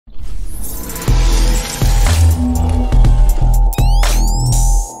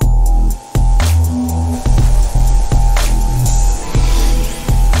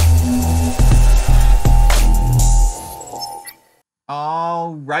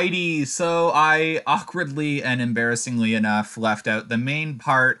Alrighty, so I awkwardly and embarrassingly enough left out the main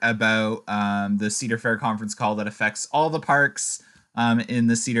part about the Cedar Fair conference call that affects all the parks in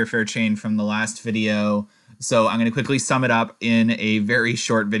the Cedar Fair chain from the last video. So I'm going to quickly sum it up in a very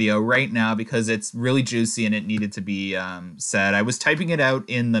short video right now because it's really juicy and it needed to be said. I was typing it out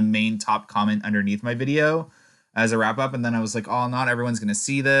in the main top comment underneath my video as a wrap up, and then I was like, oh, not everyone's gonna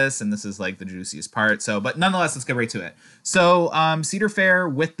see this, and this is like the juiciest part. So, but nonetheless, let's get right to it. So Cedar Fair,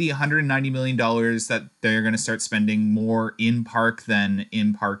 with the $190 million that they're gonna start spending more in park than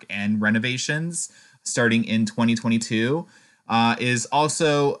in park and renovations starting in 2022, is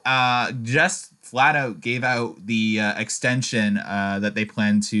also just flat out gave out the extension that they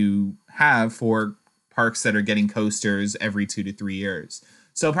plan to have for parks that are getting coasters every 2 to 3 years.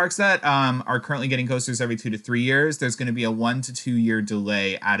 So parks that are currently getting coasters every 2 to 3 years, there's going to be a 1 to 2 year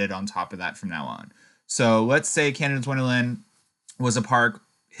delay added on top of that from now on. So let's say Canada's Wonderland was a park.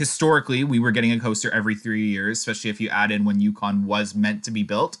 Historically, we were getting a coaster every 3 years, especially if you add in when Yukon was meant to be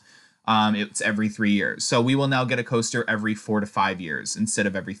built. It's every 3 years. So we will now get a coaster every 4 to 5 years instead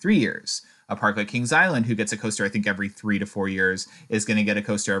of every 3 years. A park like Kings Island, who gets a coaster, I think, every 3 to 4 years, is going to get a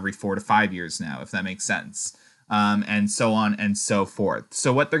coaster every 4 to 5 years now, if that makes sense. And so on and so forth.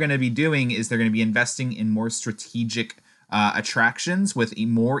 So what they're going to be doing is they're going to be investing in more strategic attractions with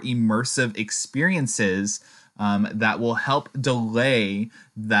more immersive experiences that will help delay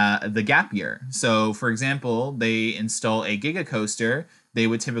the gap year. So, for example, they install a Giga Coaster. They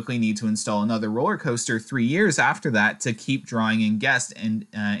would typically need to install another roller coaster 3 years after that to keep drawing in guests and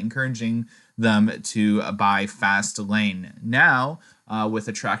encouraging them to buy Fast Lane. Now, with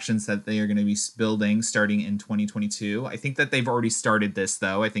attractions that they are going to be building starting in 2022. I think that they've already started this,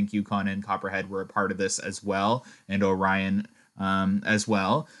 though. I think Yukon and Copperhead were a part of this as well, and Orion as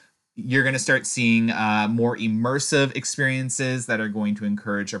well. You're going to start seeing more immersive experiences that are going to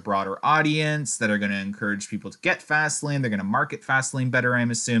encourage a broader audience, that are going to encourage people to get Fastlane. They're going to market Fastlane better,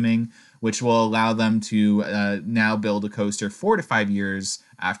 I'm assuming, which will allow them to now build a coaster 4 to 5 years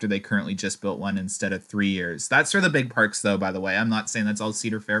after they currently just built one instead of 3 years. That's for the big parks, though, by the way. I'm not saying that's all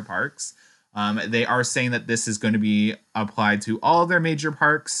Cedar Fair parks. They are saying that this is going to be applied to all of their major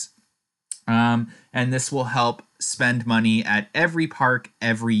parks. And this will help spend money at every park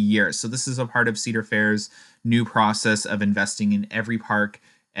every year. So this is a part of Cedar Fair's new process of investing in every park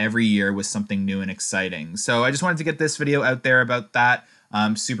every year with something new and exciting. So I just wanted to get this video out there about that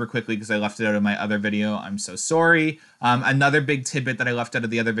super quickly because I left it out of my other video. I'm so sorry. Another big tidbit that I left out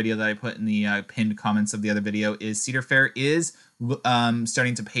of the other video that I put in the pinned comments of the other video is Cedar Fair is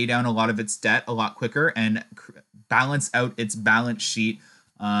starting to pay down a lot of its debt a lot quicker and balance out its balance sheet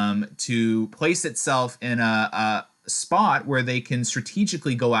to place itself in a spot where they can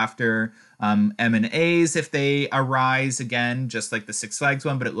strategically go after M&As if they arise again, just like the Six Flags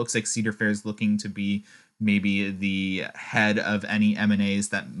one. But it looks like Cedar Fair is looking to be maybe the head of any M&As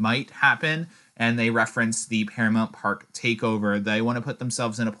that might happen. And they reference the Paramount Park takeover. They want to put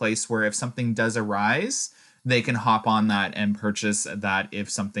themselves in a place where if something does arise, they can hop on that and purchase that if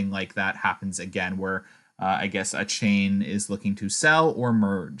something like that happens again, where I guess a chain is looking to sell or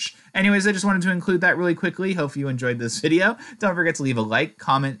merge. Anyways, I just wanted to include that really quickly. Hope you enjoyed this video. Don't forget to leave a like,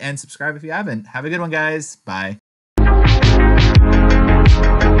 comment, and subscribe if you haven't. Have a good one, guys. Bye.